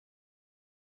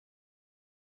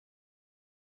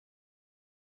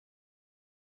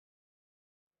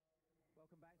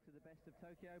back to the Best of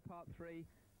Tokyo Part 3,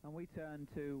 and we turn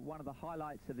to one of the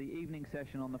highlights of the evening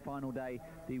session on the final day,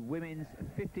 the women's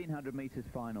 1500 metres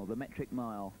final, the metric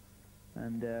mile.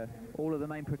 And all of the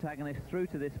main protagonists through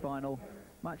to this final.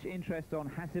 Much interest on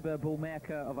Hassiba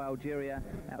Boulmerka of Algeria,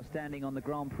 outstanding on the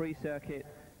Grand Prix circuit,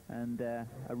 and a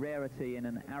rarity in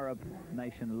an Arab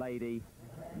nation lady,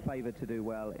 favoured to do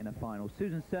well in a final.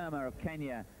 Susan Sirma of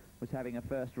Kenya was having a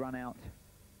first run out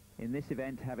in this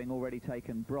event, having already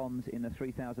taken bronze in the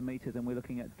 3,000 metres, and we're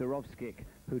looking at Dorovskikh,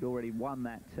 who'd already won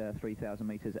that 3,000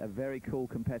 metres, a very cool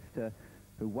competitor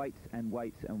who waits and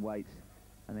waits and waits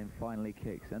and then finally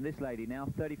kicks. And this lady, now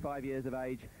 35 years of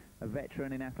age, a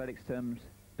veteran in athletics terms,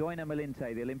 Doina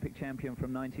Melinte, the Olympic champion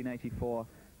from 1984,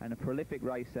 and a prolific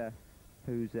racer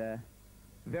whose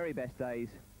very best days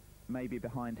may be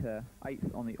behind her,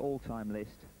 8th on the all-time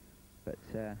list, but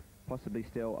possibly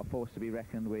still a force to be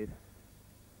reckoned with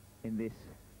in this,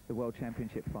 the World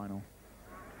Championship final.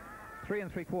 3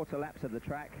 3/4 laps of the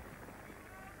track.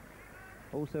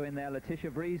 Also in there,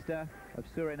 Letitia Vriesde of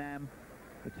Suriname,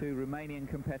 the two Romanian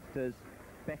competitors,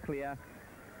 Beclea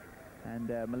and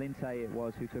Melinte it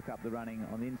was who took up the running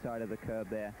on the inside of the curb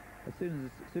there. As soon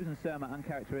as Susan Sirma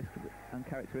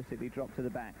uncharacteristically dropped to the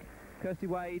back. Kirsty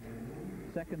Wade,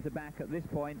 second to back at this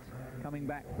point, coming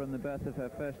back from the birth of her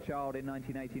first child in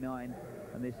 1989,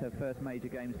 and this her first major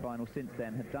games final since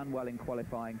then, had done well in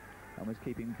qualifying and was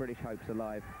keeping British hopes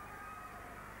alive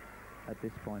at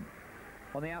this point.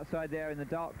 On the outside there, in the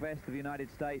dark vest of the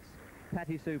United States,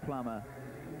 PattiSue Plumer,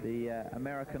 the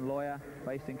American lawyer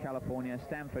based in California,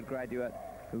 Stanford graduate,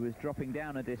 who was dropping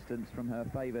down a distance from her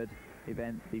favoured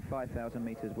event, the 5,000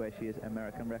 metres, where she is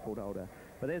American record holder.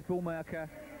 But there's Boulmerka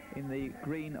in the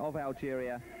green of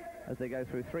Algeria as they go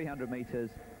through 300 metres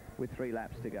with 3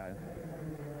 laps to go.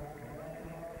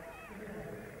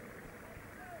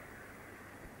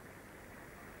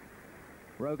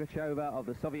 Rogachova of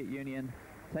the Soviet Union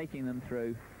taking them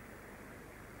through.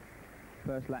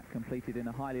 First lap completed in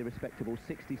a highly respectable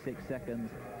 66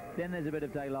 seconds. Then there's a bit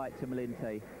of daylight to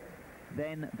Melinte,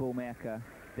 then Boulmerka,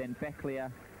 then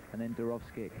Beclea, and then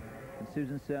Dorovskikh. And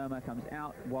Susan Sirma comes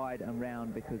out wide and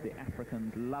round because the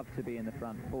Africans love to be in the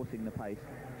front, forcing the pace,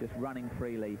 just running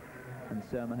freely. And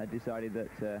Sirma had decided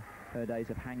that her days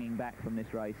of hanging back from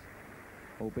this race,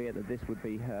 albeit that this would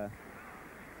be her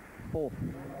 4th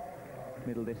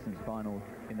middle distance final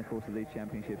in the course of these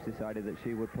championships, decided that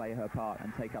she would play her part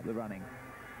and take up the running.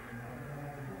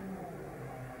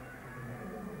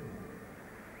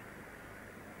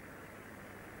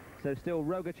 So still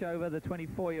Rogachova, the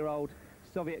 24-year-old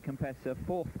Soviet competitor,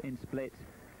 4th in split,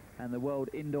 and the world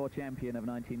indoor champion of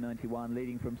 1991,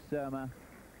 leading from Sirma,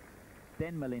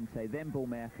 then Melinte, then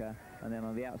Boulmerka, and then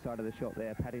on the outside of the shot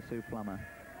there, PattiSue Plumer,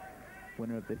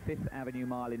 winner of the 5th Avenue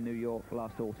Mile in New York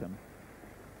last autumn.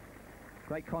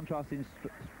 Great contrast in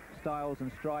styles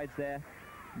and strides there.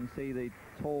 You can see the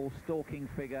tall, stalking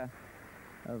figure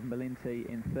of Melinte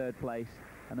in 3rd place,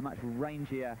 and the much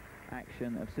rangier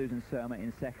action of Susan Sirma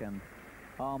in 2nd.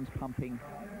 Arms pumping,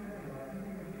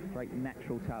 great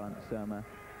natural talent, Sirma.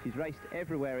 She's raced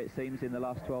everywhere, it seems, in the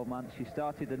last 12 months. She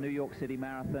started the New York City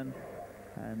Marathon,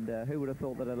 and who would have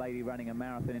thought that a lady running a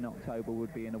marathon in October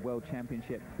would be in a World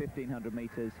Championship 1500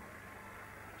 metres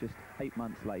just 8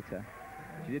 months later.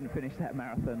 She didn't finish that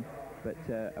marathon, but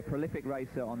a prolific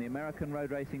racer on the American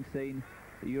road racing scene,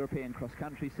 the European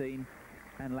cross-country scene,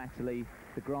 and latterly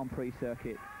the Grand Prix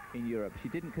circuit in Europe. She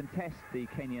didn't contest the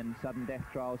Kenyan sudden death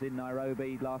trials in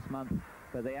Nairobi last month,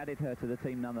 but they added her to the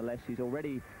team nonetheless. She's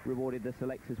already rewarded the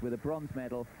selectors with a bronze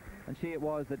medal, and she it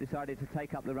was that decided to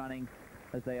take up the running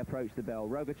as they approached the bell.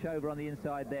 Rogachova on the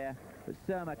inside there, but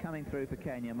Sirma coming through for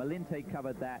Kenya. Melinte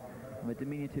covered that, and the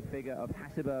diminutive figure of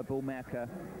Hassiba Boulmerka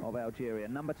of Algeria,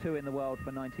 number 2 in the world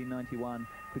for 1991.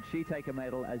 Could she take a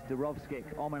medal as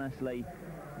Dorovskikh ominously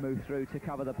moved through to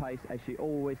cover the pace, as she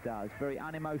always does. Very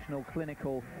unemotional,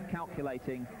 clinical,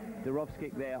 calculating.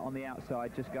 Dorovskikh there on the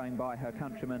outside, just going by her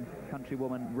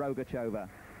countrywoman Rogachova.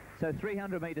 So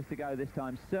 300 metres to go this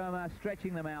time. Sirma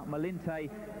stretching them out, Melinte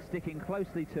sticking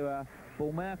closely to her,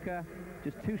 Boulmerka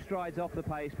just 2 strides off the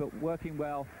pace but working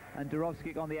well, and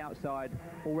Dorovskikh on the outside,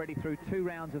 already through 2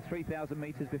 rounds of 3,000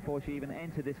 metres before she even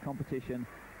entered this competition.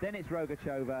 Then it's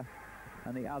Rogachova,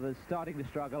 and the others starting to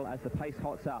struggle as the pace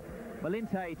hots up.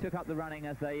 Melinte took up the running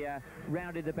as they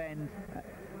rounded the bend,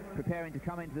 preparing to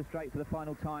come into the straight for the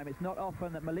final time. It's not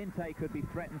often that Melinte could be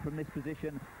threatened from this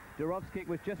position. Dorovskikh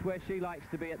was just where she likes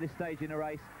to be at this stage in a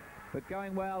race, but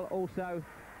going well also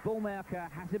Boulmerka,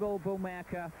 Hassiba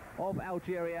Boulmerka of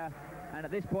Algeria, and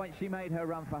at this point she made her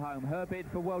run for home. Her bid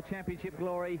for World Championship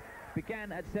glory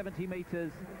began at 70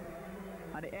 metres,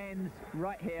 and it ends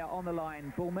right here on the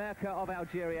line. Boulmerka of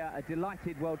Algeria, a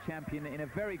delighted world champion in a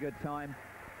very good time.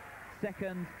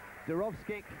 Second,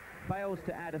 Dorovskikh fails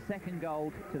to add a second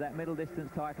gold to that middle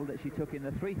distance title that she took in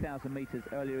the 3,000 metres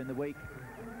earlier in the week.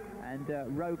 And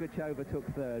Rogachova took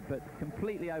third, but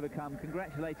completely overcome,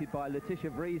 congratulated by Letitia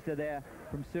Vriesde there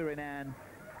from Suriname,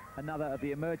 another of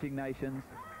the emerging nations.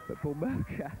 But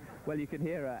Boulmerka, well, you can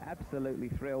hear her absolutely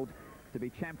thrilled to be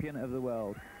champion of the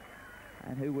world.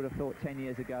 And who would have thought 10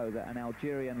 years ago that an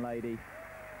Algerian lady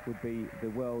would be the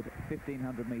world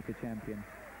 1,500 metre champion.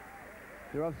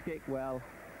 Dorovskikh, well,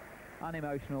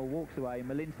 unemotional, walks away.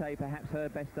 Melinte, perhaps her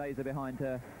best days are behind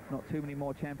her. Not too many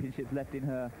more championships left in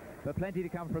her, but plenty to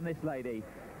come from this lady.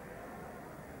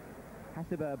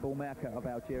 Hassiba Boulmerka of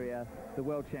Algeria, the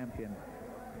world champion,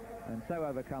 and so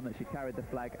overcome that she carried the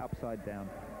flag upside down.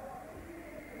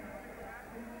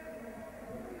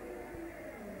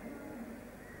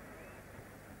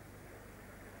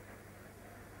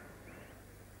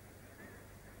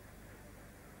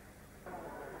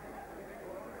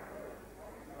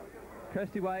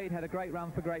 Kirsty Wade had a great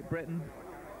run for Great Britain,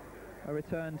 a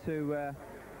return to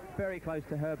very close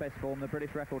to her best form, the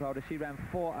British record holder. She ran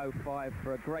 4:05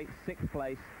 for a great 6th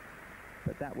place,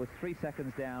 but that was 3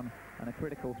 seconds down and a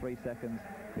critical 3 seconds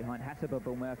behind Hassiba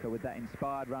Boulmerka with that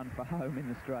inspired run for home in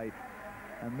the straight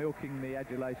and milking the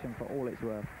adulation for all it's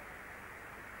worth.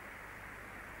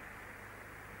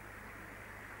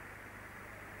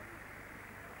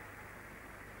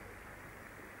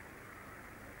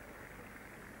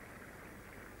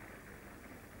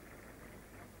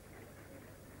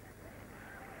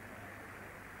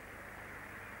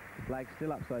 Flag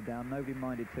still upside down, nobody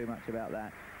minded too much about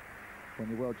that. When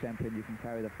you're world champion, you can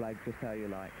carry the flag just how you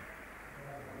like.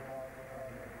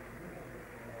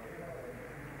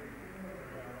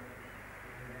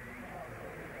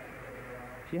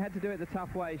 She had to do it the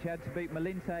tough way. She had to beat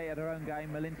Melinte at her own game.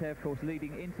 Melinte, of course,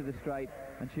 leading into the straight,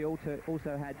 and she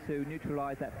also had to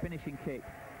neutralise that finishing kick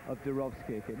of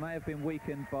Dorovskikh. It may have been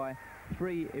weakened by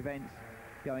 3 events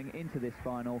going into this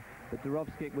final, but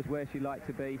Dorovskikh was where she liked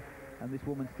to be, and this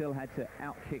woman still had to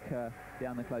outkick her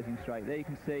down the closing straight. There you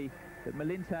can see that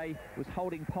Melinte was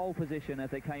holding pole position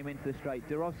as they came into the straight.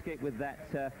 Dorovskikh with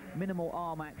that minimal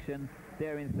arm action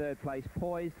there in 3rd place,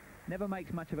 poised, never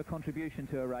makes much of a contribution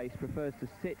to a race, prefers to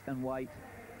sit and wait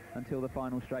until the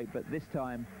final straight, but this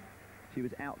time she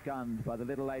was outgunned by the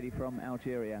little lady from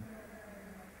Algeria,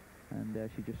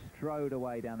 and she just strode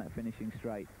away down that finishing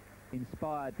straight.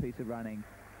 Inspired piece of running.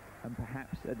 And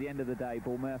perhaps at the end of the day,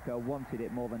 Boulmerka wanted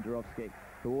it more than Dorovskikh,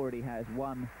 who already has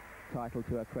 1 title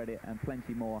to her credit and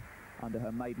plenty more under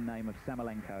her maiden name of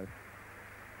Samolenko.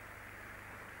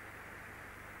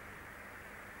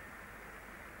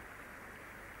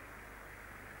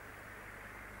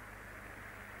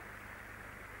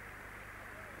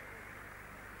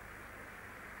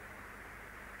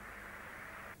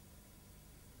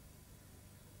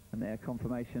 And their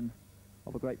confirmation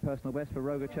of a great personal best for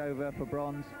Rogachova for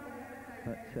bronze,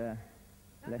 but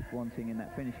left wanting in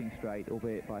that finishing straight,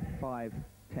 albeit by 0.5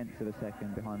 of a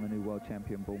second behind the new world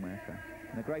champion Boulmerka.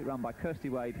 And a great run by Kirsty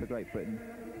Wade for Great Britain,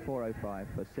 4:05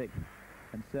 for 6th,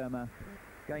 and Sirma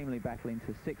gamely battling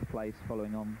to 6th place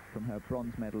following on from her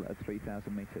bronze medal at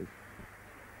 3,000 metres.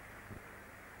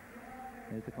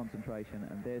 There's the concentration,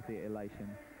 and there's the elation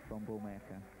from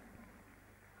Boulmerka.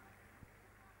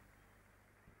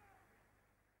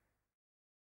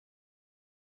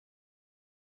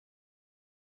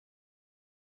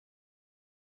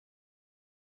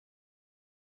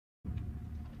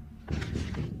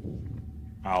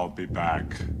 I'll be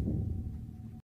back.